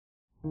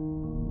Good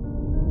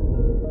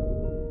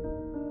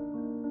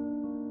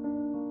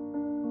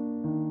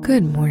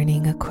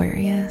morning,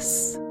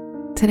 Aquarius.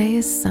 Today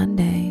is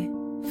Sunday,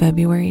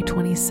 February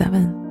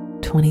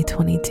 27th,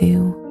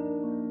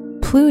 2022.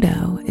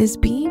 Pluto is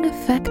being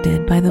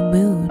affected by the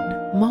Moon,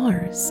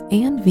 Mars,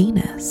 and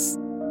Venus,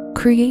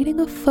 creating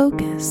a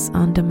focus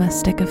on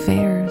domestic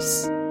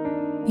affairs.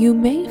 You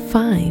may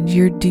find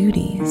your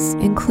duties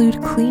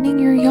include cleaning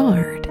your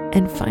yard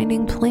and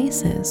finding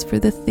places for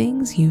the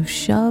things you've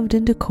shoved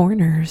into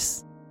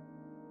corners.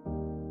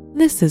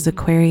 This is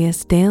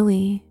Aquarius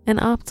Daily, an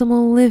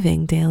optimal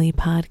living daily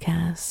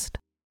podcast.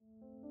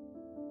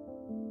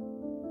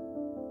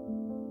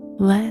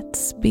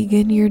 Let's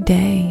begin your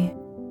day.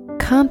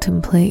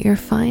 Contemplate your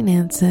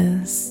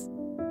finances.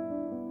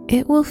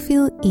 It will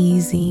feel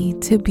easy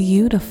to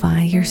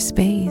beautify your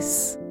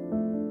space.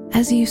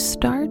 As you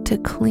start to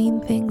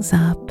clean things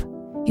up,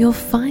 you'll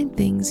find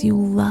things you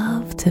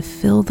love to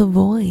fill the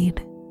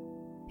void.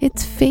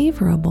 It's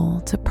favorable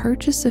to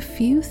purchase a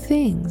few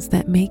things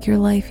that make your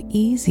life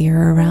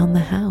easier around the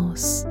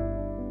house.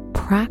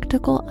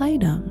 Practical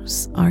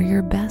items are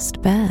your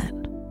best bet.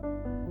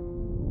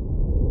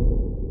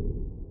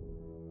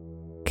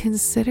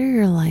 Consider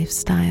your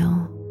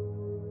lifestyle.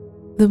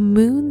 The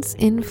moon's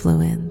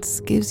influence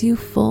gives you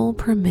full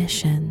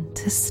permission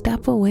to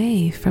step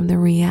away from the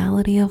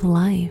reality of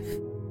life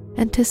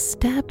and to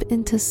step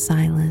into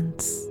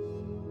silence.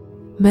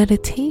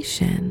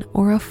 Meditation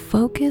or a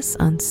focus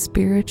on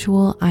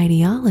spiritual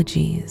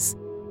ideologies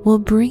will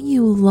bring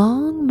you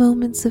long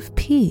moments of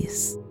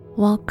peace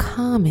while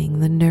calming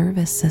the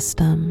nervous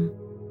system.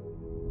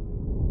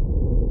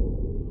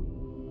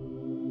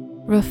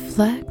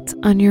 Reflect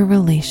on your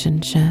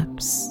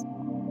relationships.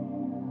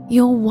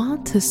 You'll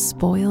want to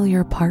spoil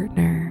your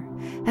partner,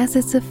 as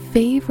it's a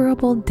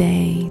favorable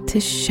day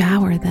to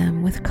shower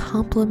them with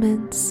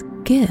compliments,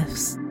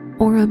 gifts,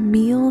 or a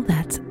meal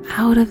that's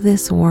out of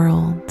this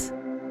world.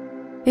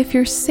 If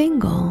you're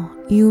single,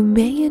 you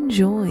may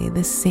enjoy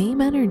the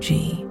same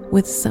energy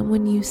with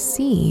someone you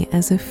see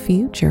as a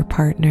future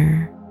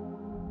partner.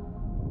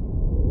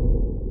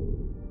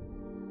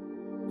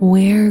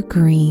 Wear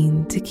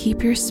green to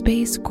keep your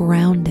space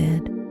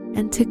grounded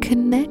and to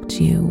connect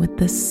you with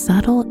the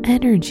subtle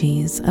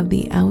energies of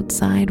the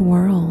outside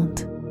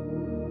world.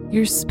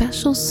 Your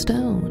special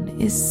stone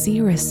is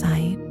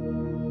cerussite,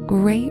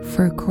 great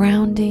for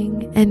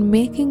grounding and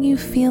making you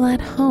feel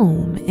at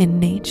home in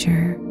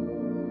nature.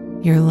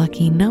 Your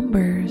lucky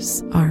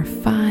numbers are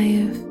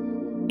 5,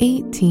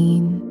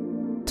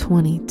 18,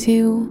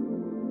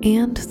 22,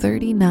 and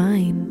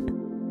 39.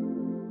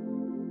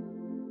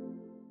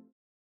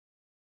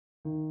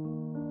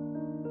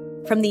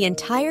 From the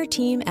entire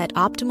team at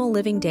Optimal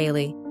Living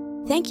Daily,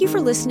 thank you for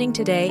listening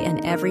today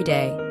and every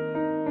day.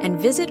 And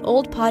visit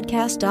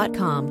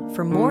oldpodcast.com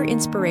for more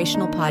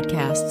inspirational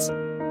podcasts.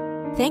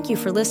 Thank you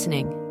for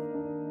listening.